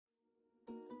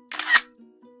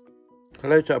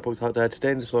Hello chatbots out there.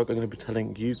 Today in this vlog I'm going to be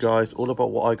telling you guys all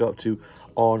about what I got up to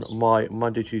on my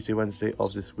Monday, Tuesday, Wednesday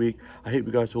of this week. I hope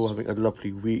you guys are all having a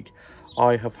lovely week.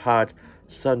 I have had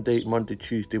Sunday, Monday,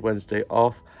 Tuesday, Wednesday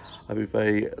off. I've been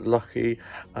very lucky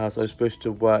as I was supposed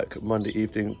to work Monday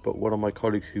evening, but one of my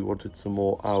colleagues who wanted some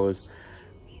more hours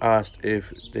asked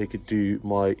if they could do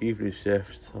my evening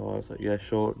shift, so I was like, yeah,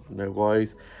 sure, no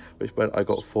worries, which meant I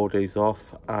got 4 days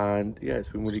off, and yeah, it's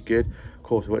been really good. Of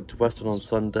course, I went to Weston on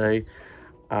Sunday,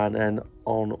 and then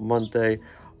on Monday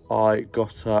I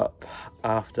got up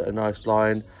after a nice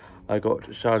line. I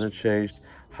got showered and changed,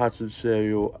 had some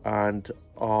cereal, and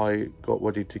I got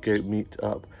ready to go meet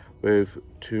up with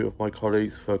two of my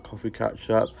colleagues for a coffee catch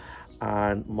up.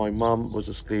 And my mum was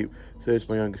asleep, so is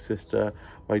my younger sister.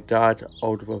 My dad,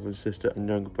 older brother and sister, and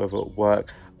younger brother at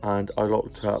work, and I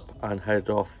locked up and headed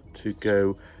off to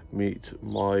go meet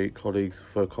my colleagues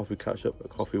for a coffee catch up at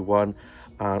Coffee One.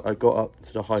 And I got up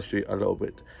to the high street a little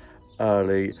bit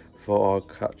early for our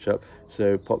catch up,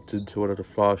 so popped into one of the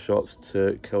flower shops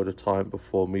to kill the time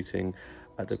before meeting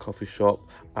at the coffee shop,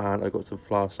 and I got some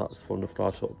flower sacks from the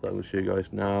flower shop that I'm going to show you guys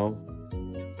now.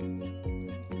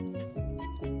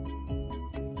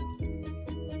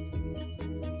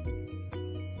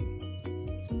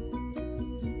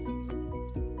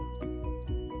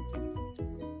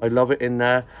 I love it in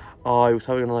there. I was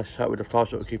having a nice chat with the flower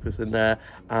shop keepers in there,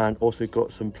 and also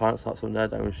got some plant sets on there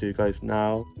that I'm going to show you guys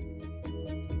now.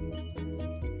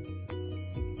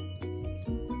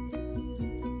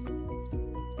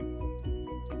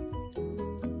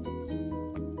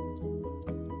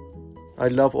 I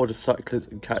love all the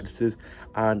succulents and cactuses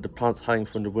and the plants hanging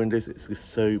from the windows. It's just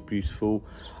so beautiful.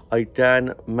 I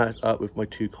then met up with my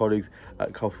two colleagues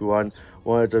at Coffee One.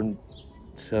 One of them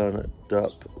turned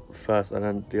up first, and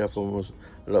then the other one was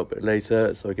a little bit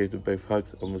later, so I gave them both hugs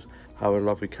and was having a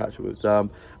lovely catch up with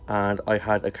them. And I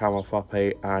had a caramel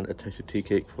frappe and a toasted tea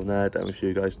cake from there that I'm going to show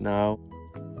you guys now.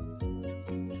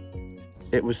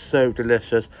 It was so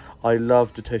delicious. I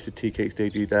love the toasted tea cakes they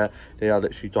do there. They are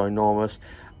literally ginormous,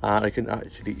 and I couldn't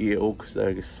actually eat it all because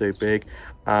they're just so big.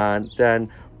 And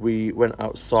then we went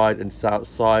outside and sat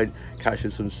outside catching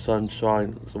some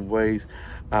sunshine, some waves,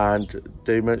 and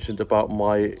they mentioned about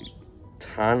my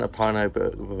tan. Apparently I have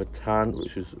a bit of a tan,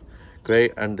 which is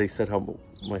great, and they said how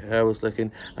my hair was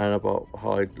looking and about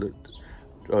how I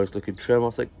was looking trim. I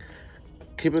was like,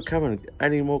 keep it coming,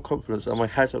 any more compliments, and my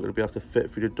hair's not going to be able to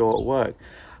fit through the door at work.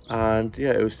 And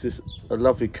yeah, it was just a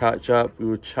lovely catch up. We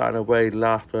were chatting away,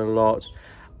 laughing a lot,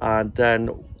 and then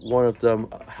one of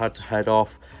them had to head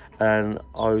off, and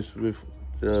I was with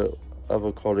the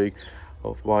other colleague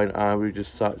of mine, and we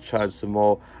just sat chatting some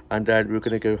more. And then we were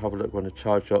going to go have a look at one of the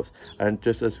child shops, and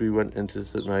just as we went into the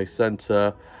St Mary's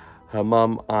Centre, her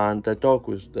mum and their dog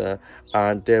was there,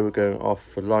 and they were going off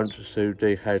for lunch, so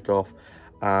they headed off,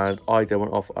 and I then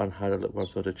went off and had a look at one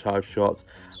of the child shops,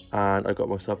 and I got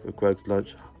myself a Greggs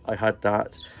lunch. I had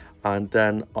that, and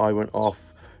then I went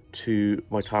off to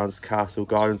my town's castle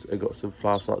gardens and got some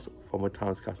flower sets from my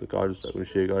town's castle gardens that I'm going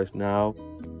to show you guys now.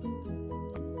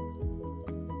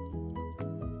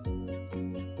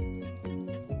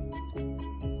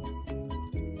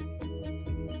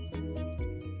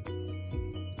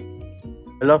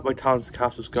 I love my town's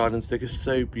castle's gardens. They're just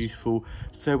so beautiful,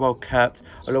 so well kept.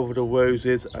 I love all the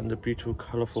roses and the beautiful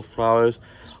colourful flowers.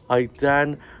 I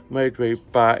then made my way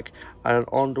back, and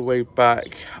on the way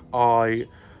back I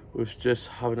was just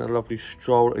having a lovely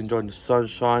stroll, enjoying the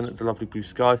sunshine and the lovely blue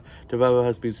skies. The weather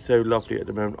has been so lovely at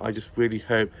the moment. I just really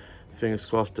hope, fingers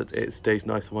crossed, that it stays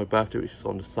nice on my birthday, which is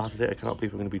on the Saturday. I can't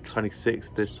believe I'm going to be 26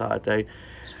 this Saturday.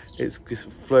 It's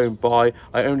just flown by.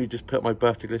 I only just put my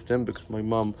birthday list in because my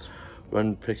mum,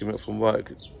 when picking me up from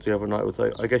work the other night, was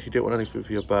like, I guess you didn't want anything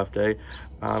for your birthday.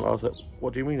 And I was like,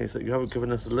 what do you mean? He said, you haven't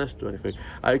given us a list or anything.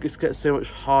 And it just gets so much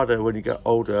harder when you get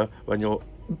older, when you're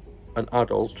an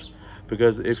adult,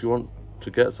 because if you want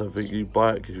to get something, you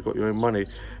buy it because you've got your own money.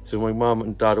 So my mum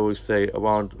and dad always say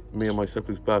around me and my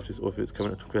siblings' birthdays, or if it's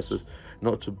coming up to Christmas,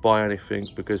 not to buy anything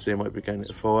because they might be getting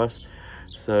it for us.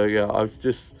 So yeah, I've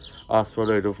just asked for a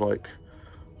load of like,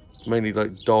 mainly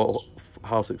like doll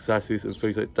house accessories and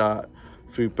things like that,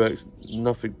 food books,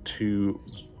 nothing too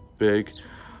big.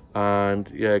 And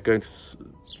yeah, going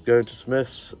to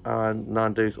Smith's and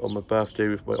Nando's on my birthday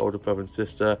with my older brother and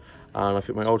sister, and I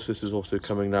think my older sister's also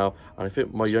coming now, and I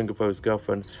think my younger brother's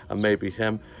girlfriend and maybe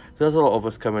him. So there's a lot of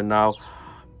us coming now,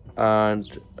 and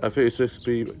I think it's supposed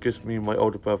to be just me, my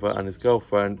older brother and his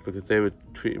girlfriend, because they were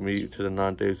treating me to the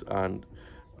Nando's and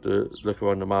the look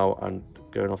around the mall and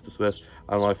going off to Smith's,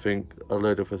 and I think a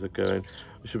load of us are going.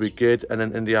 It should be good. And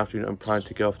then in the afternoon I'm planning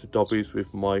to go off to Dobby's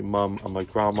with my mum and my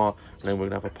grandma, and then we're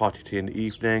gonna have a party tea in the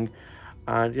evening.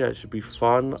 and yeah, it should be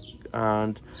fun.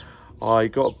 And I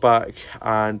got back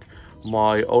and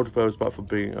my older brother was back from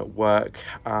being at work,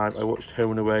 and I watched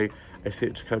Home and Away,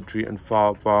 Escape to Country and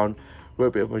Far Brown, wrote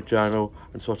a bit of my journal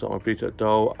and sorted out my Bleach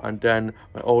doll. And then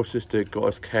my older sister got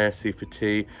us KFC for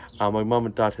tea, and my mum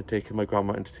and dad had taken my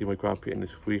grandma in to see my grandpa in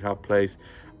this rehab place,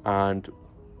 and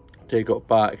they got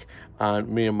back and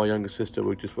me and my younger sister,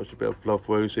 we just watched a bit of Love,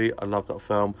 Rosie. I love that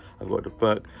film. I've got the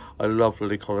book. I love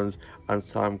Lily Collins and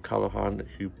Sam Callahan,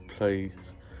 who plays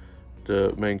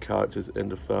the main characters in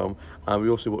the film. And we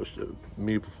also watched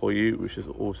Me Before You, which has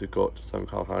also got Sam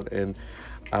Callahan in,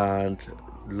 and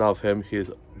love him. He is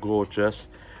gorgeous.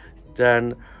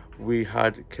 Then we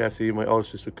had KFC. My older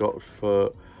sister got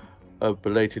for a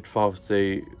belated Father's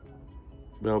Day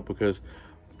meal, because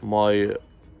my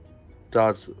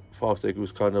dad's Father's Day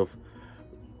was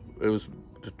it was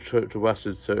the trip to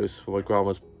Western, so it was for my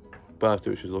grandma's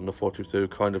birthday, which was on the 14th, so it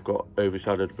kind of got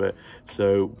overshadowed a bit.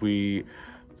 So we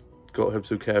got him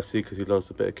some KFC because he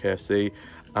loves a bit of KFC,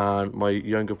 and my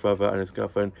younger brother and his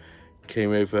girlfriend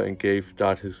came over and gave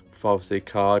dad his Father's Day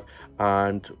card,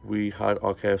 and we had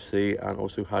our KFC and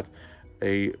also had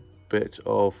a bit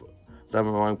of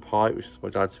lemon meringue pie, which is my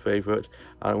dad's favourite,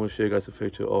 and I'm going to show you guys a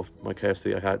photo of my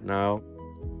KFC I had now.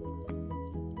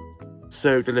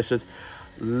 So delicious.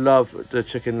 Love the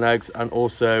chicken legs and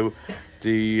also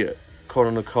the corn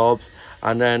on the cobs.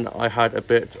 And then I had a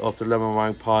bit of the lemon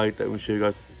meringue pie that I'm going to show you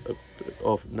guys a bit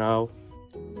of now.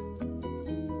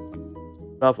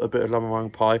 Love a bit of lemon meringue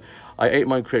pie. I ate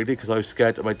mine quickly because I was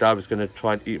scared that my dad was going to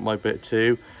try and eat my bit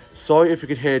too. Sorry if you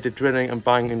could hear the drilling and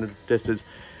banging in the distance.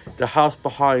 The house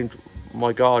behind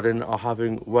my garden are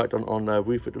having work done on their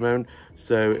roof at the moment,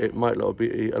 so it might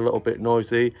be a little bit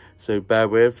noisy, so bear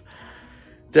with.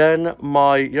 Then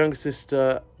my younger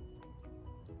sister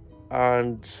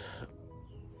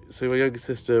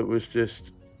was just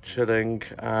chilling,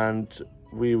 and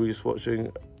we were just watching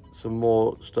some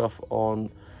more stuff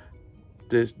on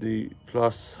Disney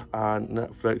Plus and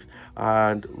Netflix,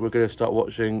 and we're going to start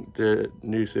watching the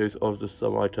new series of The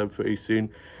Summer I Turned pretty soon,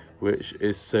 which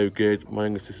is so good. My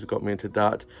younger sister got me into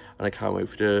that, and I can't wait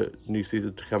for the new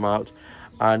season to come out.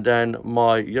 And then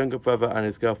my younger brother and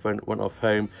his girlfriend went off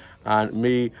home, and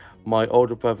me, my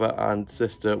older brother and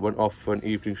sister went off for an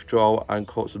evening stroll and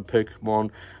caught some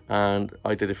Pokemon, and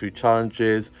I did a few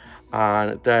challenges.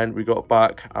 And then we got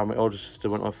back and my older sister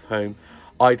went off home.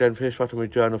 I then finished writing my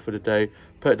journal for the day,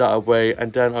 put that away,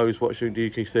 and then I was watching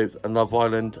the UK soaps and Love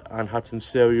Island and had some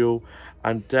cereal,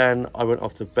 and then I went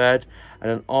off to bed. And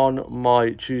then on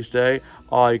my Tuesday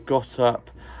I got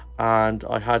up and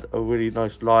I had a really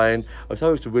nice lie-in. I was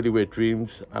having some really weird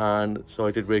dreams, and so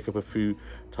I did wake up a few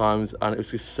times, and it was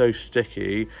just so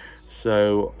sticky,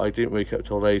 so I didn't wake up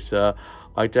till later.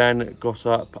 I then got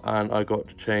up and I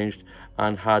got changed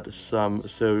and had some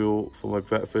cereal for my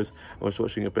breakfast. I was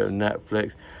watching a bit of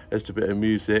Netflix, just a bit of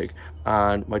music,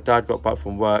 and my dad got back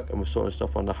from work and was sorting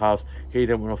stuff on the house. He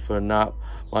then went off for a nap.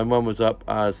 My mum was up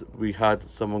as we had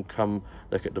someone come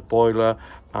look at the boiler,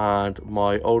 and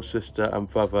my older sister and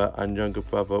brother and younger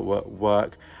brother were at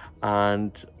work,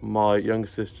 and my younger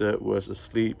sister was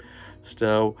asleep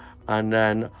still. And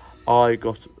then I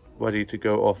got ready to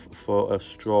go off for a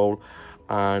stroll,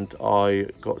 and I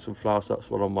got some flower sets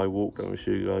while on my walk that I'm going to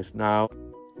show you guys now.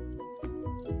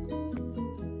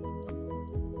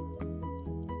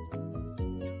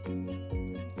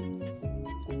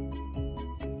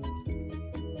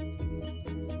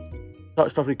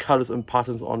 Such lovely colours and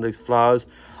patterns on these flowers.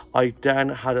 I then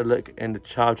had a look in the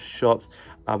charity shops.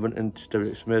 I went into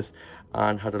W. Smith's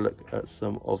and had a look at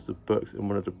some of the books in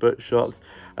one of the book shops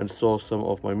and saw some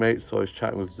of my mates, so I was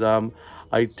chatting with them.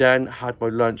 I then had my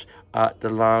lunch at the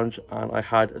lounge and I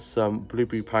had some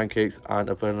blueberry pancakes and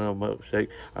a vanilla milkshake.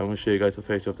 I'm going to show you guys a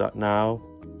photo of that now.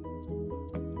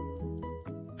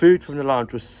 Food from the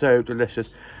lounge was so delicious.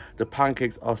 The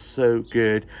pancakes are so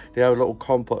good. They have a little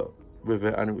compote with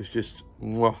it and it was just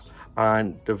mwah.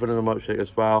 And the vanilla milkshake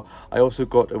as well. I also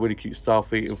got a really cute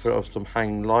selfie in front of some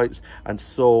hanging lights and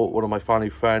saw one of my family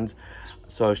friends,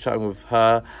 so I was chatting with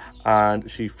her and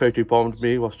she photobombed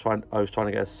me whilst I was trying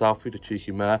to get a selfie, the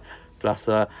cheeky mare, bless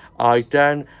her. I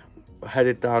then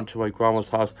headed down to my grandma's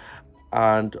house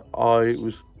and I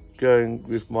was going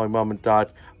with my mum and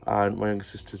dad and my younger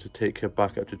sister to take her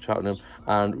back up to Cheltenham,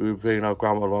 and we were bringing our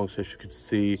grandma along so she could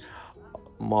see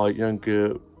my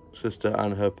younger sister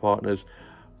and her partner's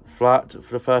flat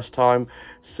for the first time.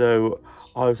 So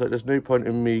I was like, there's no point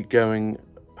in me going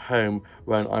home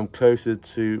when I'm closer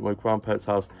to my grandparents'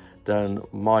 house than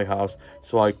my house.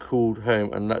 So I called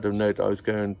home and let them know that I was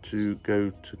going to go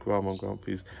to Grandma and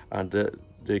Grandpa's and that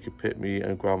they could pick me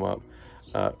and Grandma up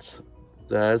at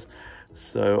theirs.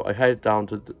 So I headed down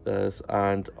to theirs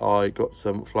and I got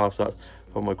some flower sets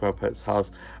from my grandparents'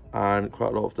 house, and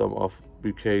quite a lot of them are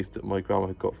bouquets that my grandma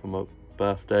had got from her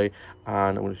birthday,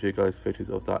 and I'm going to show you guys photos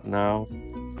of that now.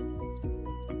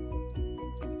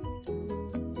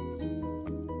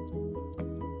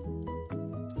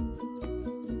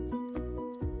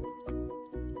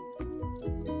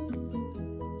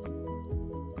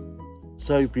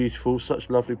 So beautiful, such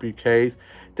lovely bouquets.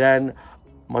 Then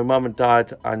my mum and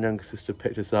dad and younger sister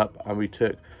picked us up, and we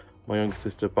took my younger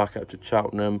sister back out to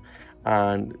Cheltenham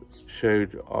and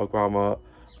showed our grandma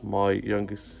my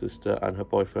younger sister and her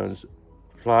boyfriend's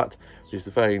flat, which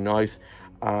is very nice.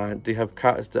 And they have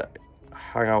cats that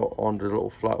hang out on the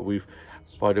little flat roof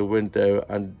by the window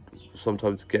and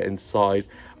sometimes get inside.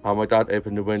 And my dad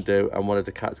opened the window and one of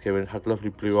the cats came in, had lovely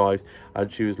blue eyes,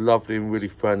 and she was lovely and really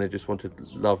friendly, just wanted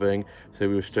loving. So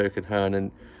we were stroking her, and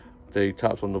then they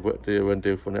tapped on the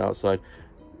window from the outside,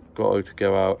 got her to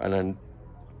go out, and then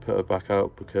put her back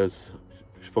out because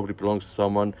she probably belongs to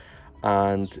someone.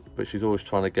 But she's always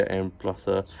trying to get in, bless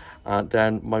her. And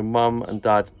then my mum and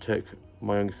dad took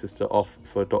my younger sister off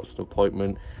for a doctor's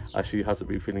appointment, as she hasn't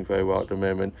been feeling very well at the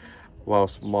moment,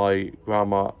 whilst my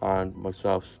grandma and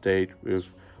myself stayed with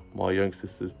my younger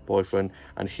sister's boyfriend,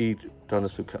 and he'd done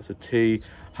us some cups of tea,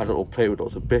 had a little plate with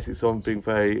lots of biscuits on, being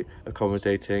very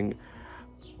accommodating,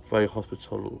 very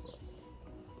hospitable.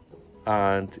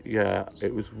 And yeah,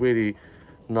 it was really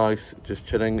nice just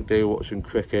chilling. They were watching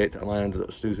cricket and I ended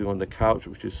up snoozing on the couch,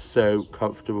 which is so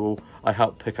comfortable. I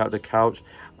helped pick out the couch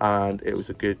and it was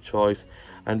a good choice.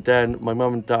 And then my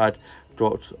mum and dad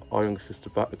dropped our younger sister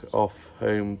back off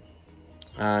home,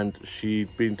 and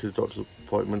she'd been to the doctor's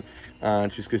appointment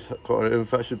and she's just got an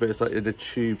infection, but it's like in the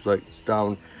tubes, like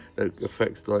down, it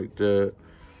affects like the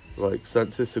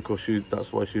senses. So of course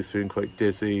that's why she was feeling quite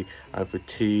dizzy and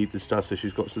fatigued and stuff. So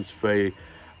she's got some spray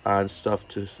and stuff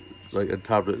to and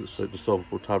tablets, like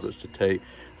dissolvable tablets to take.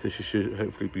 So she should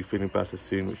hopefully be feeling better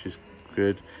soon, which is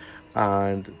good.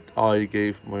 And I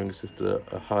gave my younger sister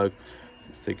a hug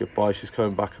to say goodbye. She's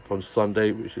coming back up on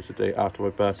Sunday, which is the day after my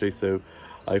birthday. So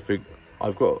I think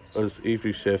I've got as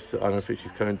evening shifts, and I think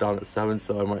she's coming down at 7,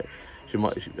 so she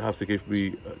might have to give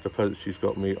me the present she's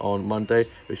got me on Monday,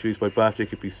 which means my birthday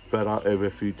could be spread out over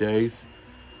a few days,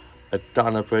 a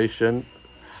celebration.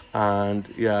 And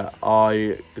yeah,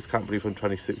 I just can't believe I'm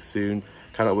 26 soon.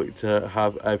 Cannot wait to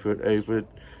have everyone over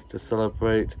to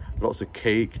celebrate. Lots of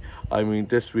cake. I mean,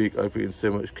 this week I've eaten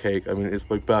so much cake. I mean, it's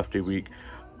my birthday week.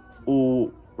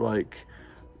 All like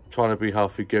trying to be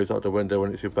healthy goes out the window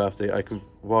when it's your birthday. I can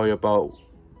worry about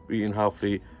eating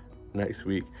healthy next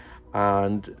week.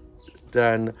 And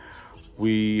then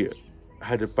we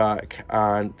headed back,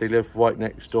 and they live right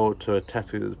next door to a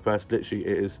Tesco Express. Literally,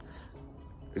 it is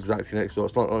exactly next door.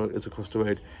 It's not like it's across the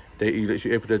road. You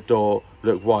literally open the door,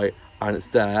 look right, and it's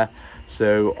there.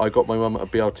 So I got my mum a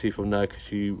BLT from there because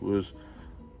she was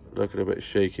looking a bit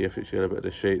shaky. I think she had a bit of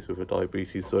the shakes with her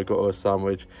diabetes. So I got her a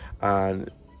sandwich, and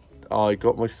I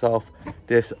got myself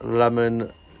this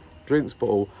lemon drinks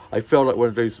bottle. I feel like one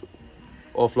of those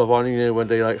off Love Island, you know, when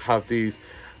they like have these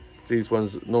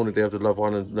ones, normally they have the Love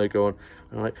Island logo on,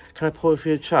 and I'm like, can I pour you for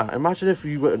your chat? Imagine if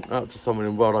you went out to someone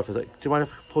in real life and was like, do you mind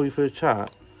if I pour you for a chat?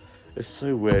 It's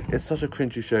so weird. It's such a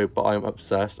cringy show, but I'm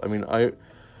obsessed. I mean, I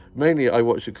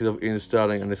watch it because of Ian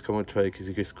Sterling and this commentary, because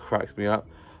he just cracks me up.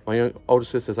 My older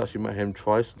sister's actually met him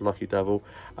twice, Lucky Devil,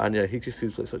 and yeah, he just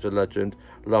seems like such a legend.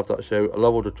 I love that show. I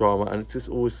love all the drama, and it's just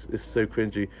always so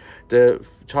cringy. The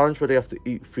challenge where they have to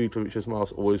eat food from each other's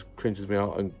mouths always cringes me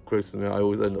out and grosses me out. I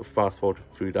always end up fast forwarding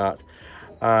through that.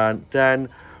 And then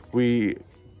we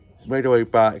made our way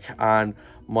back, and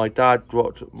my dad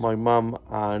dropped my mum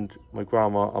and my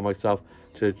grandma and myself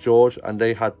to George, and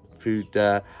they had food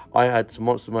there. I had some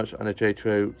Monster Munch and a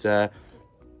J2O there,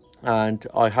 and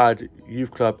I had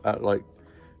youth club at like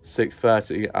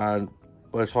 6:30, and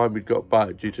by the time we got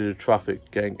back, due to the traffic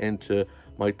getting into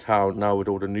my town now with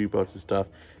all the new builds and stuff,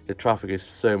 the traffic is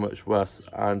so much worse.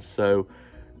 And so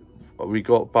we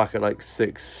got back at like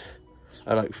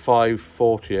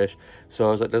 5:40ish. So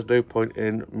I was like, there's no point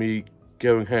in me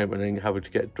going home and then having to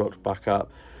get dropped back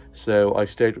up. So I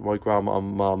stayed with my grandma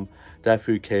and mum. Their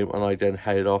food came, and I then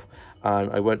headed off, and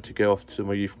I went to go off to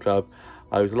my youth club.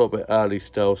 I was a little bit early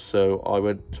still, so I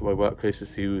went to my workplace to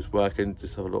see who was working,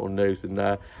 just have a little nose in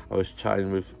there. I was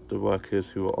chatting with the workers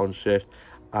who were on shift,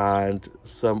 and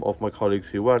some of my colleagues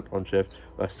who weren't on shift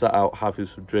were sat out having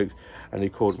some drinks, and they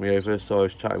called me over, so I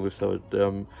was chatting with some of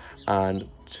them, and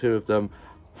 2 of them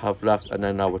have left and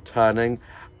then now returning,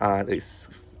 and it's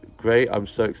great. I'm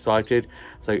so excited.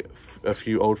 It's like a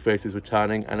few old faces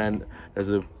returning, and then there's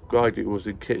a guy who was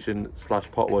in kitchen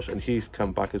 / pot wash, and he's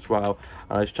come back as well.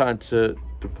 And I was chatting to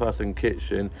the person in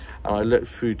kitchen, and I looked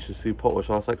through to see pot wash,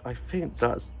 and I was like, I think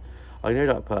I know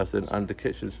that person. And the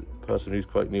kitchen person, who's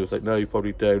quite new, was like, no, you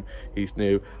probably don't, he's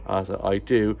new. I was like, I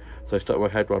do. So I stuck my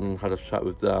head around and had a chat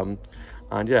with them.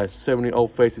 And yeah, so many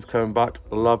old faces coming back.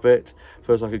 Love it.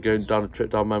 Feels like going down a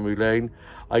trip down memory lane.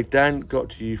 I then got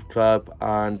to youth club,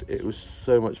 and it was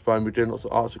so much fun. We're doing lots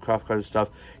of arts and craft kind of stuff,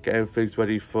 getting things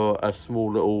ready for a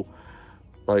small little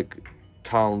like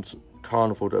town's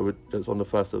carnival that's on the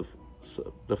 1st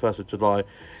of July.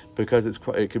 Because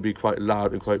it could be quite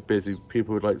loud and quite busy,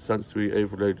 people with like sensory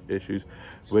overload issues,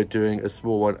 we're doing a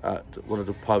small one at one of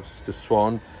the pubs, the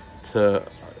Swan. So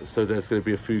there's going to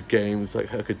be a few games like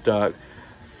Hook a Duck,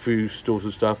 food stalls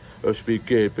and stuff, which should be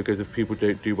good, because if people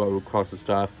don't do well with crowds and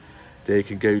stuff, they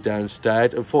can go down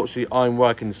instead. Unfortunately, I'm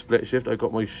working a split shift. I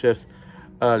got my shifts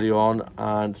early on,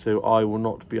 and so I will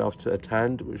not be able to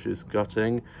attend, which is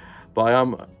gutting. But I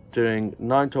am doing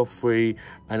 9 till 3,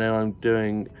 and then I'm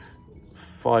doing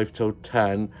 5 till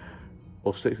 10,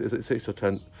 or 6, is it 6 till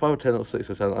 10? 5 or 10 or 6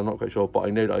 till 10, I'm not quite sure, but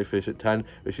I know that I finish at 10,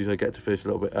 which is I get to finish a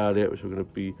little bit earlier, which I'm going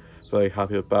to be very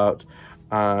happy about.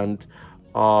 And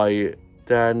I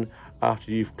then,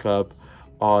 after youth club,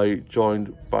 I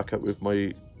joined back up with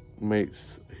my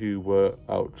mates who were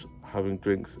out having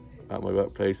drinks at my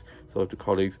workplace, so to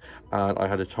colleagues, and I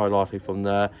had a chai latte from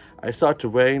there. It started to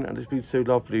rain, and it's been so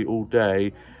lovely all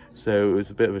day, so it was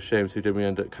a bit of a shame. So then we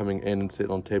ended up coming in and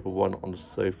sitting on table 1 on the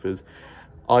sofas.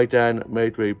 I then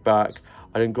made way back.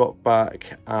 I then got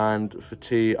back, and for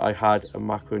tea I had a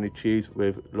macaroni cheese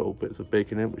with little bits of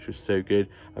bacon in, which was so good.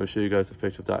 I'll show you guys a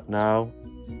photo of that now.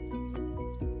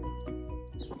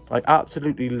 I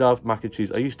absolutely love mac and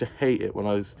cheese. I used to hate it when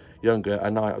I was younger,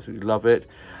 and now I absolutely love it.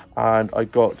 And I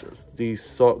got these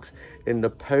socks in the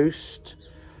post.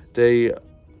 They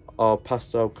are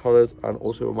pastel colours and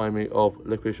also remind me of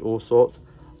Licorice Allsorts.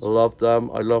 I love them.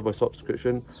 I love my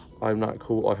subscription. I'm that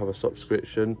cool, I have a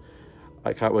subscription.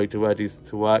 I can't wait to wear these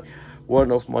to work.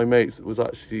 One of my mates was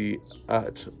actually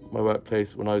at my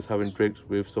workplace when I was having drinks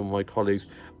with some of my colleagues,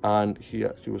 and he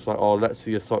actually was like, oh, let's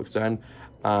see your socks then.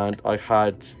 And I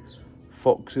had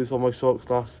foxes on my socks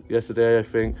yesterday, I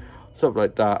think, something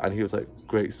like that, and he was like,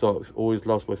 great socks, always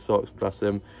loves my socks, bless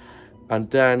him. And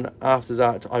then after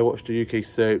that I watched the UK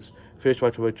soaps, finished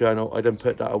writing my journal. I then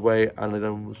put that away, and I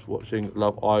then was watching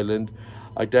Love Island.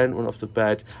 I then went off to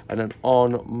bed, and then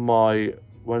on my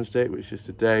Wednesday, which is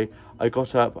today, I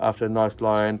got up after a nice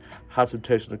lie-in, had some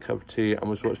toast and a cup of tea, and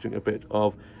was watching a bit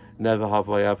of Never Have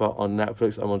I Ever on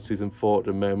Netflix. I'm on season 4 at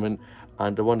the moment,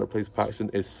 and the one that plays Paxton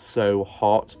is so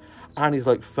hot, and he's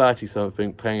like 30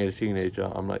 something playing a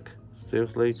teenager. I'm like,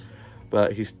 seriously?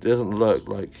 But he doesn't look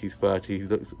like he's 30. He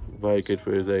looks very good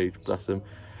for his age, bless him.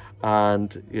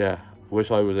 And yeah,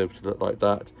 wish I was able to look like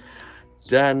that.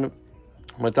 Then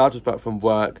my dad was back from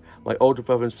work. My older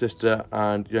brother and sister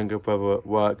and younger brother at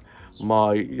work.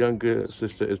 My younger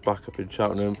sister is back up in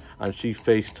Cheltenham, and she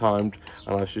FaceTimed,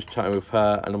 and I was just chatting with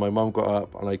her. And then my mum got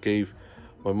up, and I gave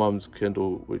my mum's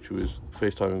Kindle, which was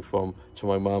FaceTiming from, to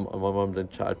my mum, and my mum then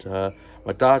chatted to her.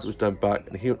 My dad was then back,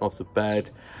 and he went off to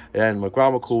bed. Then my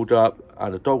grandma called up,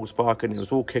 and the dog was barking. It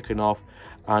was all kicking off.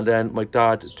 And then my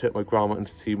dad took my grandma in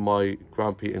to see my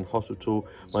grandpa in hospital.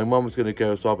 My mum was going to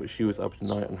go as well, but she was up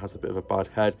tonight and has a bit of a bad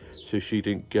head, so she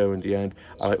didn't go in the end.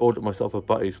 And I ordered myself a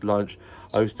buddy's lunch.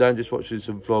 I was then just watching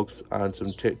some vlogs and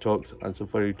some TikToks and some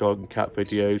funny dog and cat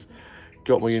videos.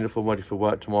 Got my uniform ready for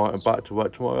work tomorrow, and back to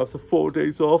work tomorrow after 4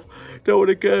 days off. Don't want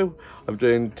to go. I'm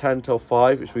doing 10 till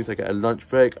 5, which means I get a lunch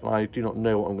break, and I do not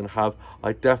know what I'm going to have.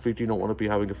 I definitely do not want to be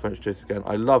having the French toast again.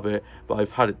 I love it, but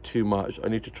I've had it too much. I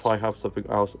need to try have something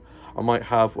else. I might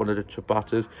have one of the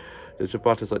ciabattas. The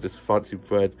ciabatta's like this fancy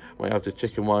bread. I might have the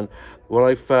chicken one. When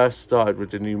I first started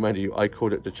with the new menu, I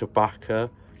called it the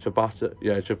ciabatta,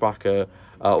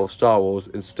 of Star Wars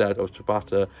instead of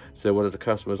ciabatta. So one of the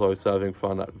customers I was serving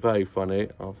found that very funny.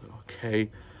 I was like, okay.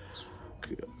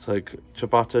 It's like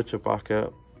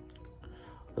ciabatta.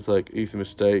 It's like easy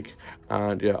mistake.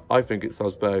 And yeah, I think it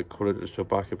sounds better calling it the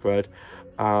ciabatta bread.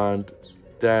 And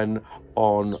then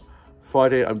on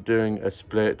Friday I'm doing a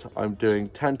split. I'm doing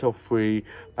 10 till 3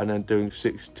 and then doing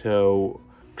 6 till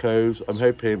close. I'm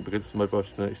hoping, because it's my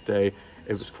birthday the next day,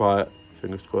 if it's quiet,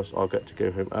 fingers crossed, I'll get to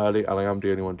go home early, and I am the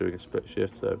only one doing a split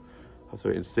shift, so I'll have to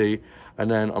wait and see.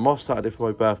 And then I'm off Saturday for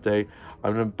my birthday.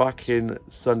 I'm then back in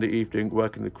Sunday evening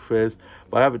working the quiz,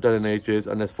 but I haven't done in ages,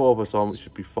 and there's 4 of us on, which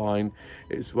should be fine.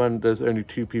 It's when there's only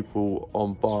 2 people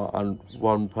on bar and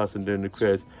 1 person doing the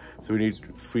quiz, so we need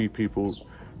 3 people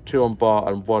 2 on bar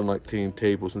and 1 like cleaning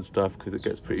tables and stuff, because it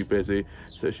gets pretty busy,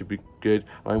 so it should be good.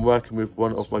 I'm working with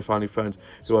one of my family friends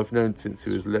who I've known since he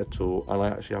was little, and I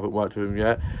actually haven't worked with him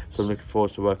yet, so I'm looking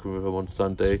forward to working with him on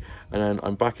Sunday. And then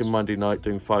I'm back in Monday night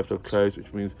doing 5 till close,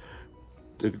 which means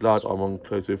the lad I'm on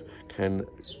close with can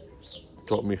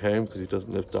drop me home because he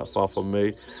doesn't live that far from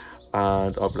me,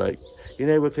 and I'll be like, you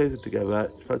know, we're closing together,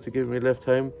 do you fancy giving me a lift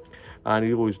home? And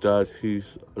he always does. He's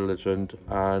a legend.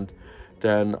 And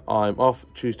then I'm off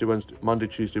Tuesday, Wednesday, Monday,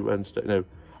 Tuesday, Wednesday. No,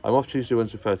 I'm off Tuesday,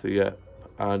 Wednesday, Thursday, yeah.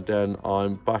 And then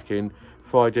I'm back in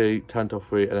Friday 10 till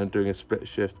 3, and then doing a split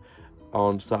shift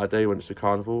on Saturday when it's the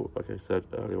carnival, like I said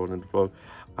earlier on in the vlog.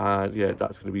 And yeah,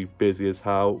 that's going to be busy as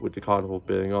hell with the carnival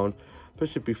being on. But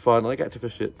it should be fun. I get to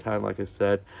fish at 10, like I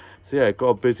said. So yeah, got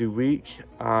a busy week.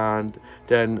 And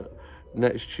then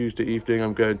next Tuesday evening,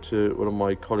 I'm going to one of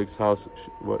my colleagues' house.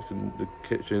 She works in the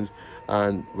kitchens,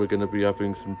 and we're going to be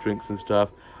having some drinks and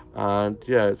stuff. And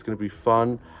yeah, it's going to be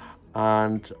fun.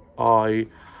 And I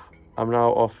am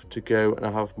now off to go and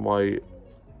I have my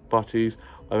butties.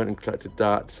 I went and collected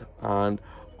that, and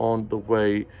on the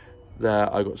way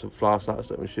there I got some flask out,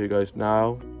 so let me show you guys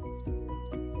now.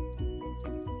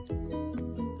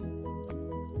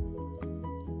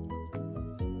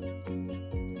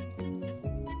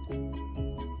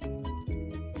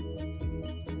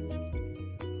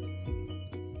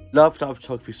 Love that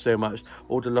photography so much.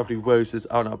 All the lovely roses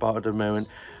out and about at the moment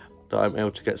that I'm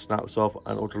able to get snaps of,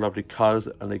 and all the lovely colours,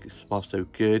 and they smell so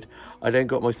good. I then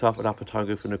got myself an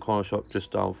Apatango from the corner shop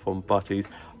just down from Butties.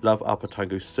 Love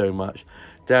Apatango so much.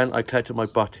 Then I collected my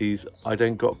butties. I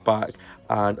then got back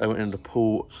and I went in the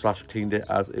pool / cleaned it,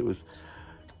 as it was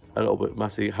a little bit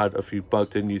messy. It had a few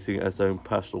bugs in, using it as their own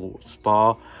personal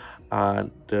spa,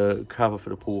 and the cover for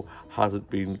the pool hasn't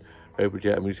been opened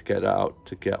yet. I need to get that out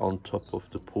to get on top of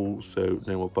the pool so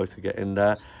no more bugs can get in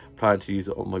there. Plan to use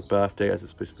it on my birthday, as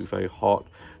it's supposed to be very hot,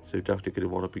 so definitely going to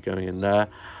want to be going in there.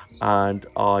 And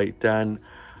I then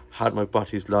had my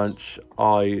butties lunch.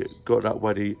 I got that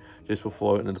ready just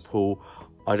before I went in the pool.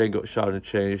 I then got showered and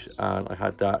changed, and I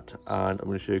had that, and I'm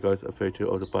going to show you guys a photo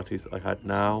of the butties I had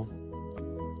now.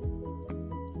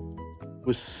 It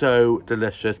was so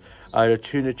delicious. I had a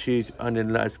tuna cheese,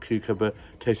 onion, lettuce, cucumber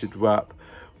toasted wrap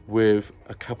with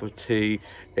a cup of tea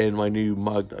in my new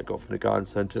mug that I got from the garden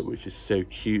centre, which is so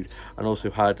cute. And also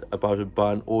had a Belgian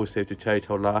bun, always saved the cherry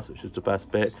till last, which is the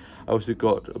best bit. I also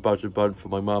got a Belgian bun for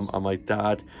my mum and my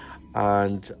dad,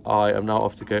 and I am now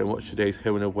off to go and watch today's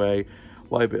Home and Away,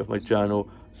 write a bit of my journal,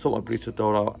 sort my burrito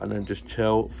doll out, and then just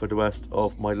chill for the rest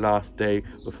of my last day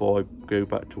before I go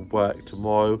back to work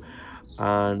tomorrow.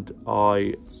 And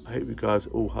I hope you guys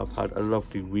all have had a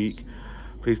lovely week.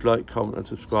 Please like, comment and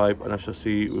subscribe, and I shall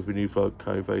see you with a new vlog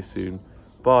coming very soon.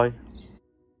 Bye.